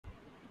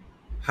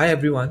Hi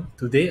everyone,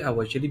 today I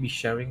will actually be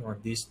sharing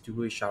on this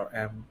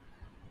DOERHRM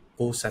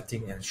goal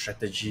setting and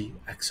strategy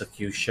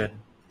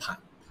execution part.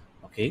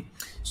 Okay,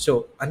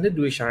 so under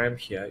DOERHRM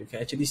here, you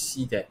can actually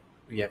see that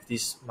we have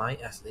this My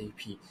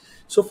SAP.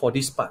 So for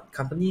this part,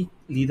 company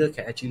leader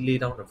can actually lay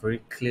down a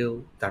very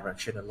clear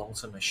direction, a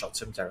long-term and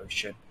short-term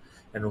direction,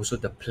 and also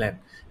the plan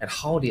and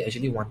how they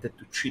actually wanted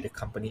to treat the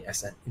company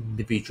as an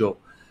individual,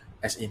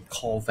 as in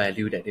core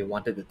value that they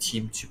wanted the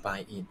team to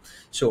buy in.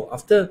 So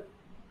after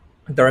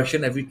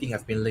direction everything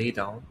have been laid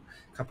down,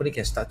 company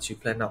can start to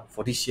plan out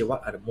for this year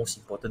what are the most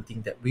important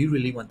things that we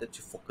really wanted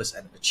to focus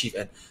and achieve,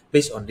 and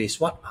based on this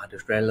what are the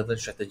relevant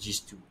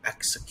strategies to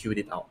execute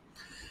it out.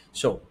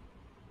 So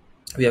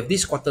we have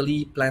this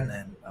quarterly plan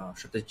and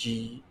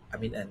strategy,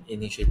 an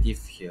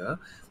initiative here,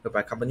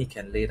 whereby company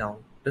can lay down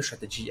the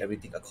strategy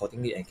everything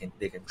accordingly, and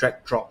they can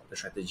drag drop the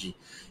strategy,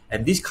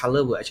 and this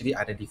color will actually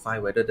identify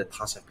whether the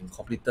tasks have been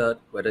completed,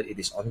 whether it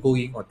is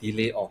ongoing or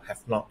delayed or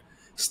have not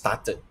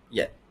started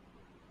yet.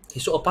 Okay,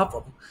 so apart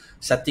from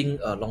setting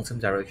a long-term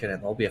direction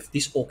and all, we have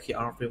this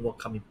OKR framework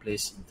come in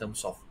place in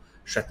terms of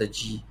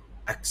strategy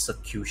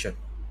execution.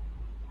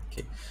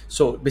 Okay,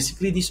 so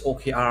basically this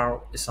OKR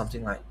is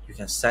something like you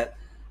can set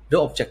the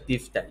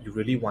objective that you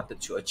really wanted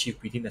to achieve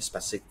within a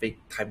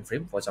specific time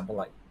frame, for example,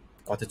 like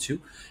quarter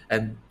two.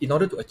 And in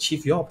order to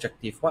achieve your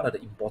objective, what are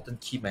the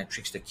important key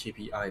metrics, the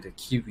KPI, the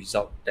key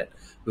result that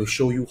will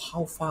show you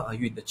how far are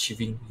you in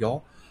achieving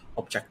your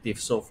objective.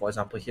 So for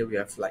example, here we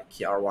have like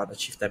KR1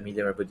 achieve 10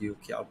 million revenue,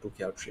 KR2,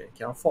 KR3, and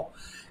KR4.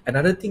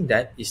 Another thing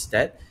that is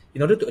that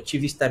in order to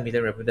achieve this 10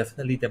 million revenue,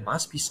 definitely there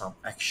must be some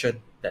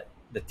action that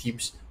the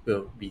teams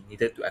will be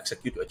needed to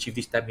execute to achieve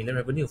this 10 million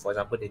revenue. For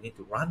example, they need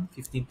to run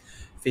 15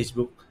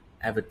 Facebook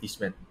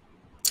advertisement.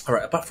 All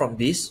right, apart from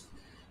this,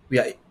 we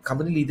are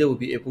company leader will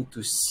be able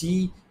to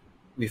see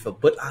with a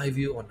bird eye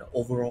view on the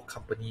overall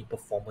company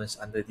performance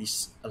under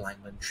this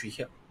alignment tree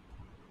here.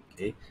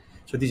 Okay,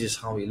 so this is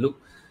how it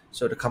look.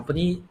 So the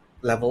company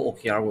level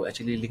OKR will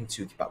actually link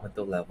to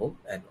departmental level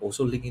and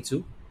also link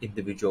into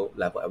individual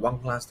level. At one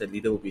glance, the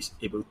leader will be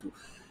able to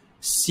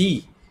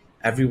see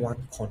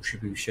everyone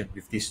contribution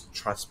with this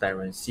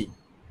transparency.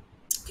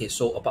 Okay,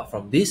 so apart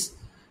from this,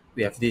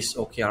 we have this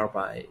OKR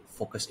by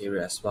focus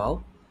area as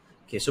well.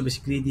 Okay, so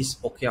basically this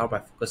OKR by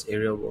focus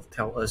area will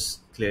tell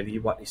us clearly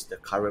what is the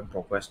current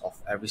progress of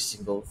every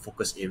single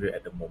focus area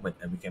at the moment,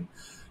 and we can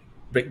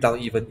break down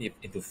even if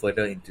into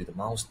further into the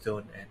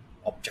milestone and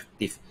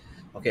objective.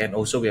 Okay, and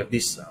also we have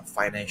this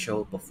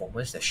financial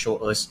performance that show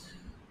us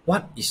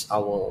what is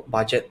our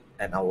budget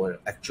and our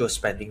actual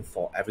spending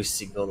for every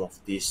single of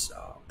these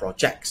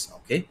projects.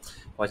 Okay,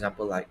 for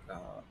example, like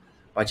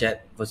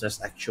budget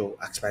versus actual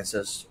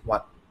expenses,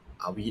 what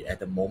are we at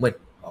the moment?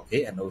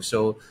 Okay, and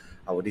also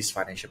our this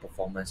financial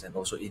performance and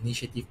also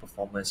initiative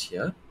performance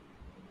here.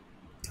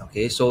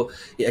 Okay, so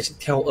it actually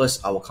tell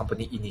us our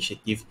company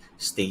initiative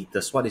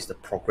status, what is the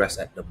progress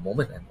at the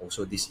moment, and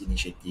also this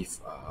initiative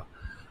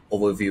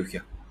overview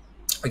here.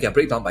 Okay,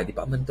 break down by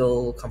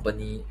departmental,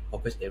 company,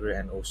 focus area,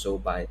 and also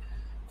by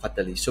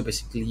quarterly. So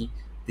basically,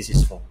 this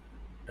is for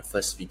the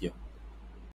first video.